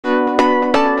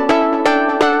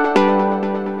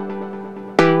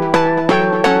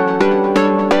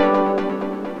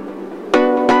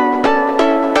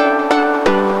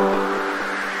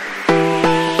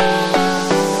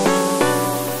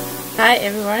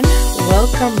everyone,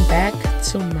 welcome back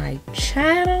to my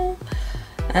channel.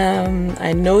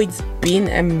 I know it's been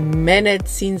a minute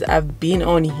since I've been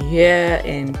on here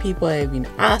and people have been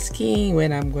asking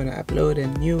when I'm gonna upload a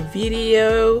new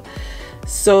video,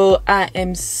 so I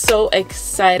am so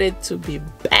excited to be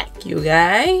back, you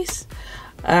guys.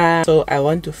 So I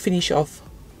want to finish off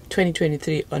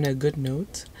 2023 on a good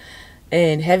note,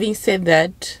 and having said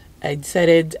that, I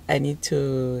decided I need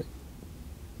to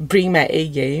bring my A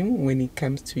game when it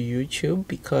comes to YouTube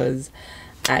because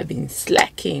I've been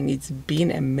slacking. It's been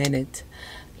a minute.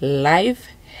 Life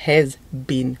has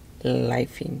been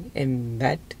lifing, and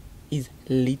that is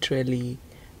literally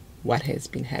what has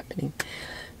been happening.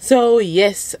 So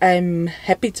yes, I'm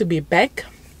happy to be back.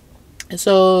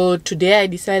 So today I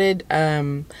decided I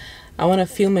want to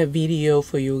film a video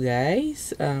for you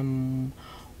guys on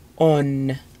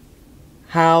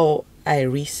how I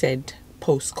reset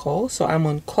post call. So I'm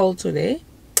on call today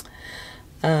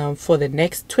for the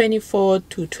next 24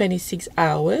 to 26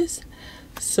 hours.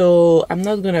 So I'm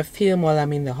not gonna film while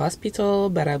I'm in the hospital,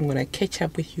 but I'm gonna catch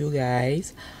up with you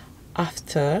guys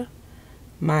after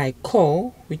my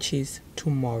call, which is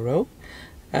tomorrow.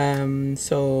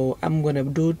 So I'm gonna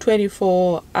do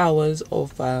 24 hours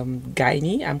of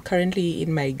gynae. I'm currently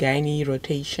in my gynae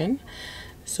rotation.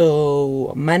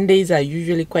 So Mondays are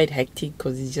usually quite hectic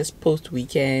because it's just post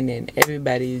weekend and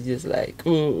everybody is just like,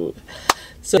 ooh.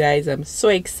 So guys, I'm so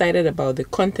excited about the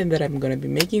content that I'm gonna be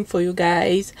making for you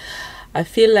guys. I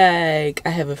feel like I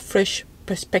have a fresh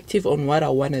perspective on what I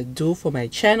want to do for my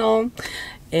channel,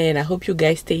 and I hope you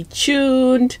guys stay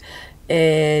tuned.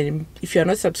 And if you're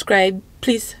not subscribed,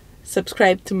 please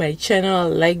subscribe to my channel,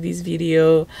 like this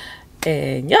video,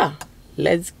 and yeah,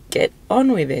 let's get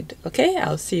on with it. Okay,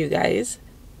 I'll see you guys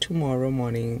tomorrow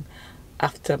morning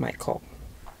after my call.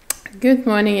 Good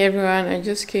morning, everyone. I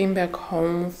just came back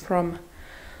home from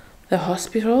the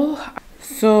hospital.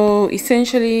 So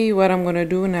essentially what I'm gonna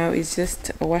do now is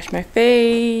just wash my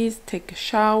face, take a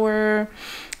shower,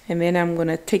 and then I'm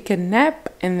gonna take a nap,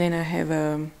 and then I have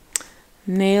a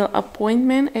nail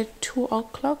appointment at 2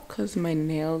 o'clock because my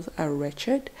nails are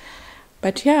wretched.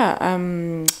 But yeah,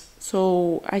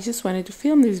 so I just wanted to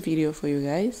film this video for you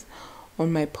guys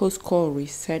on my post-call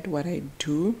reset, what I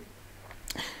do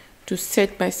to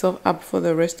set myself up for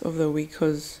the rest of the week,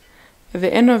 because at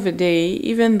the end of the day,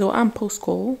 even though I'm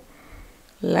post-call,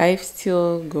 life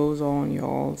still goes on,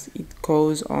 y'all. It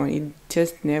goes on. It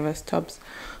just never stops.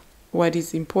 What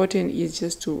is important is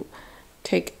just to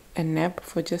take a nap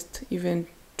for just even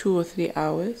 2 or 3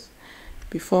 hours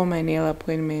before my nail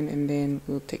appointment, and then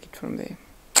we'll take it from there.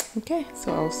 Okay,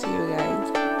 so I'll see you guys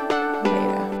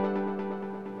later.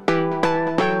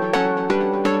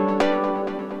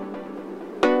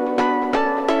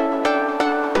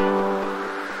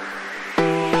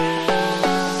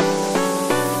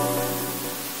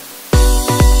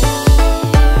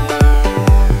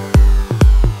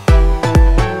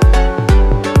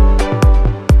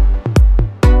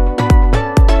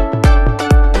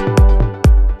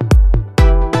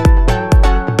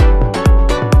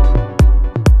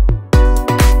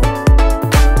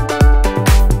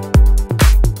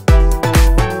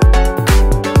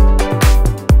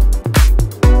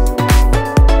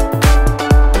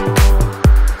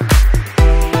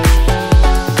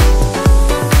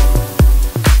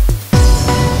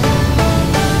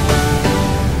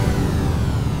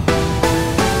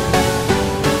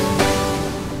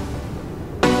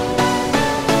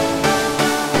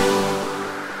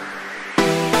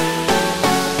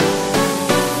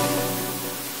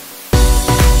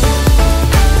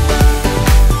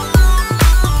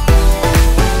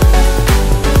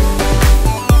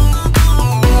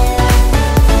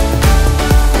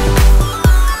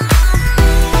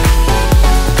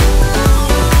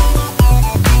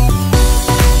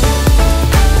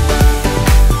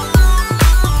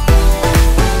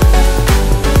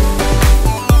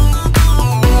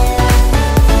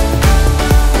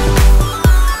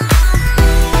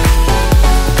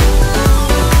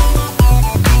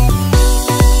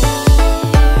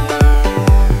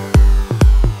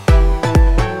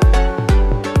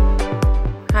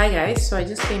 So I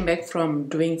just came back from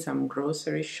doing some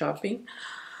grocery shopping.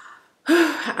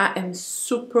 I am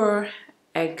super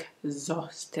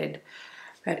exhausted,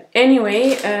 but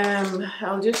anyway,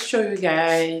 I'll just show you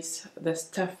guys the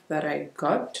stuff that I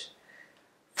got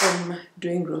from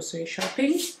doing grocery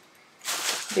shopping.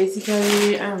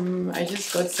 Basically, I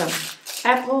just got some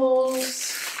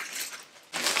apples,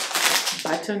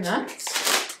 butternuts,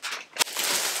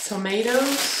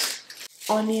 tomatoes,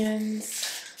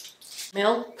 onions,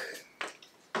 milk,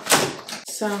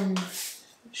 some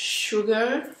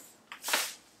sugar,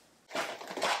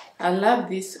 I love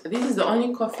this. This is the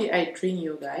only coffee I drink,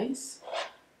 you guys.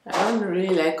 I don't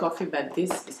really like coffee, but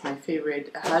this is my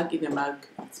favorite. A hug in a mug.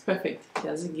 It's perfect. It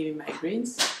doesn't give me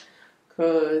migraines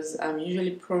because I'm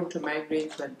usually prone to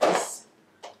migraines, but this,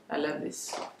 I love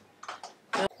this.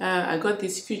 I got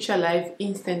this Future Life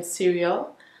instant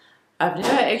cereal. I've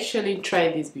never actually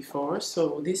tried this before,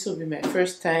 so this will be my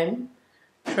first time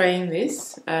trying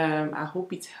this. I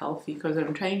hope it's healthy because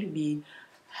I'm trying to be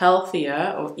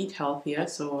healthier or eat healthier,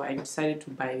 so I decided to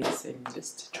buy this and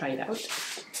just try it out.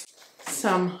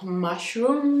 Some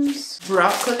mushrooms,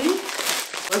 broccoli,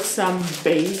 or some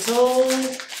basil,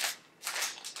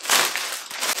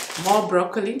 more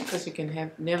broccoli because you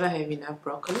can never have enough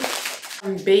broccoli,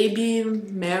 some baby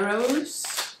marrows,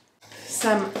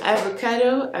 some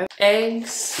avocado,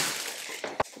 eggs,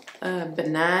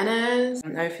 bananas.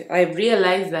 I've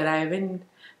realized that I haven't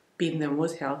been the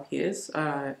most healthiest,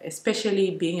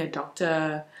 especially being a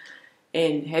doctor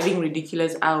and having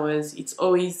ridiculous hours. It's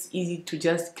always easy to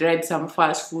just grab some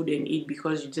fast food and eat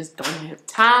because you just don't have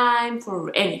time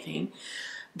for anything.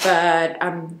 But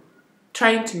I'm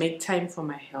trying to make time for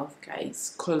my health,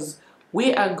 guys, because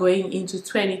we are going into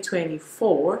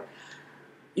 2024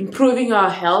 improving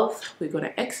our health. We're going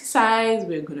to exercise,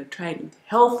 we're going to try and eat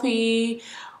healthy,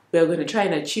 we're going to try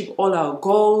and achieve all our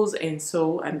goals. And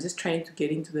so I'm just trying to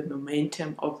get into the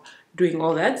momentum of doing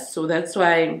all that. So that's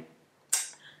why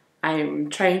I'm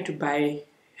trying to buy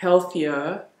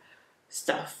healthier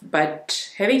stuff.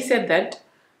 But having said that,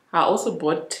 I also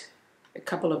bought a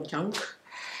couple of junk.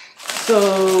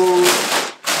 So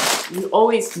you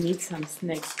always need some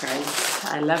snacks, guys.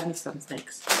 I love me some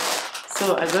snacks.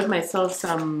 So I got myself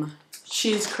some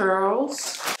cheese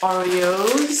curls,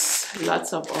 Oreos,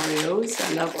 lots of Oreos.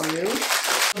 I love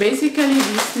Oreos. Basically,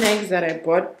 these snacks that I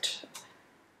bought,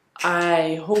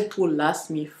 I hope will last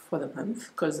me for the month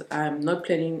because I'm not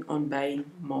planning on buying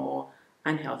more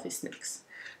unhealthy snacks.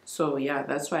 So yeah,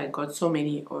 that's why I got so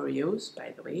many Oreos,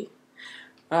 by the way.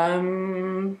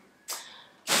 Then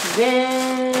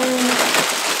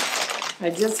I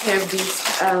just have this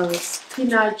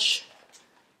spinach,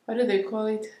 what do they call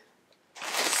it?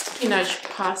 Spinach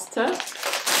pasta.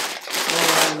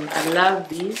 I love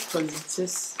these because it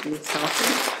just looks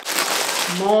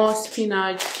healthy. More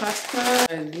spinach pasta,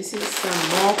 and this is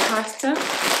some more pasta,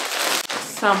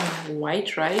 some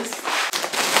white rice.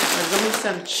 I got me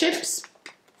some chips,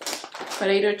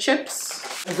 potato chips.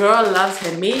 The girl loves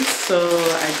her meat, so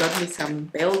I got me some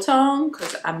biltong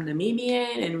because I'm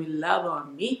Namibian and we love our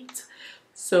meat.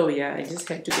 So yeah, I just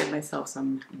had to get myself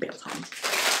some biltong.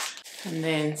 And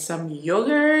then some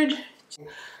yogurt.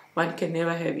 One can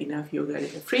never have enough yogurt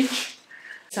in the fridge.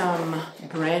 Some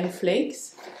bran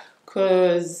flakes,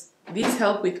 because these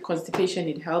help with constipation.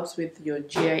 It helps with your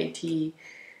GIT.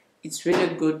 It's really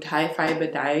good high fiber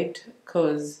diet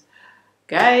because,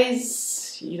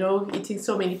 guys, you know, eating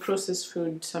so many processed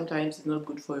food sometimes is not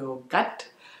good for your gut.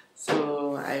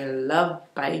 So I love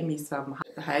buying me some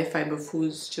high fiber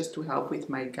foods just to help with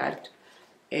my gut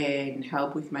and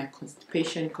help with my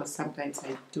constipation because sometimes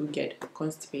I do get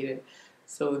constipated.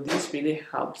 So this really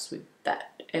helps with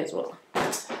that as well.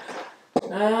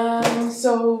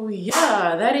 So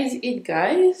yeah, that is it,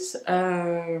 guys.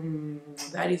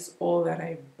 That is all that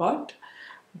I bought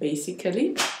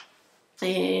basically.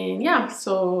 And yeah,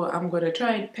 so I'm gonna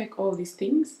try and pack all these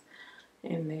things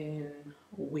and then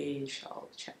we shall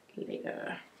chat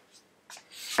later.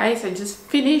 Guys, I just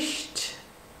finished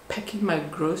packing my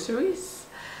groceries.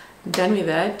 I'm done with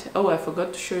that. Oh, I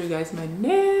forgot to show you guys my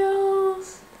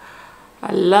nails.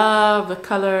 I love the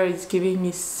color. It's giving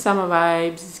me summer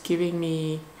vibes. It's giving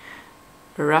me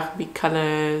rugby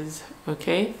colors.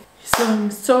 Okay, so I'm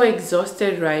so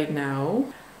exhausted right now.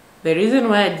 The reason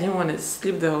why I didn't want to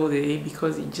sleep the whole day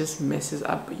because it just messes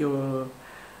up your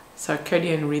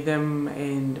circadian rhythm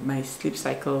and my sleep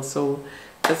cycle. So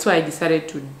that's why I decided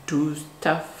to do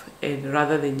stuff and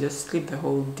rather than just sleep the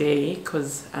whole day,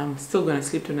 because I'm still gonna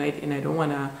sleep tonight and I don't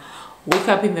want to wake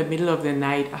up in the middle of the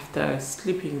night after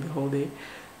sleeping the whole day.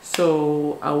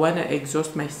 So I want to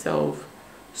exhaust myself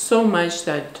so much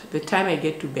that the time I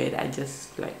get to bed I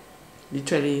just like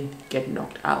literally get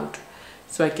knocked out,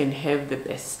 so I can have the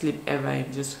best sleep ever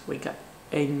and just wake up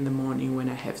in the morning when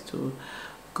I have to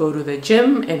go to the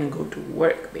gym and go to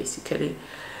work basically.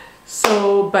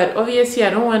 So but obviously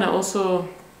I don't want to also,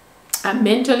 I'm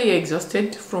mentally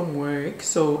exhausted from work,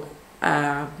 so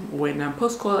when I'm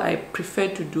post-call I prefer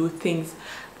to do things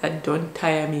that don't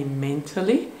tire me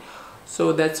mentally.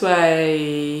 So that's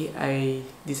why I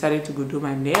decided to go do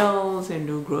my nails and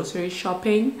do grocery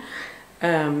shopping,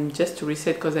 just to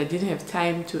reset, because I didn't have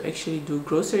time to actually do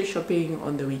grocery shopping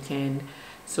on the weekend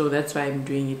So that's why I'm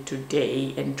doing it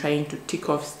today and trying to tick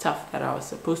off stuff that I was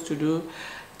supposed to do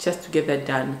just to get that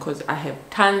done, because I have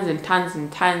tons and tons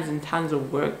and tons and tons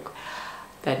of work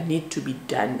that need to be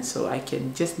done. So I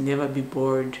can just never be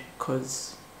bored,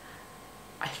 because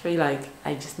I feel like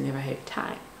I just never have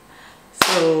time.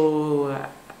 So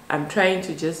I'm trying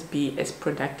to just be as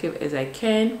productive as I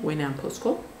can when I'm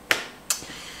post-school.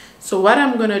 So what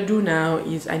I'm gonna do now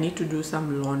is I need to do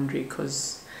some laundry,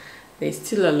 because there's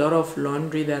still a lot of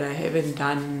laundry that I haven't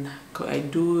done. I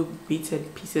do bits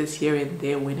and pieces here and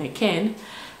there when I can.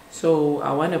 So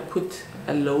I want to put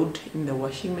a load in the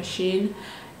washing machine,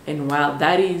 and while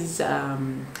that is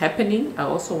happening, I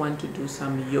also want to do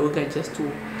some yoga just to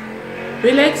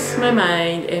relax my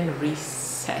mind and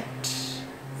reset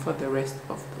for the rest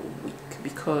of the week,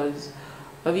 because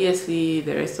obviously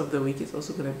the rest of the week is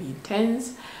also going to be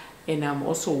intense, and I'm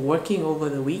also working over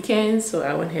the weekend, so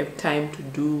I won't have time to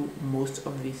do most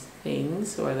of these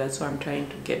things. So that's why I'm trying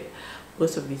to get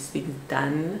most of these things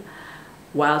done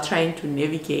while trying to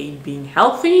navigate being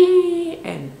healthy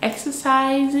and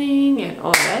exercising and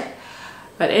all that.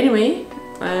 But anyway,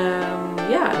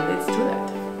 yeah, let's do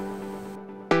that.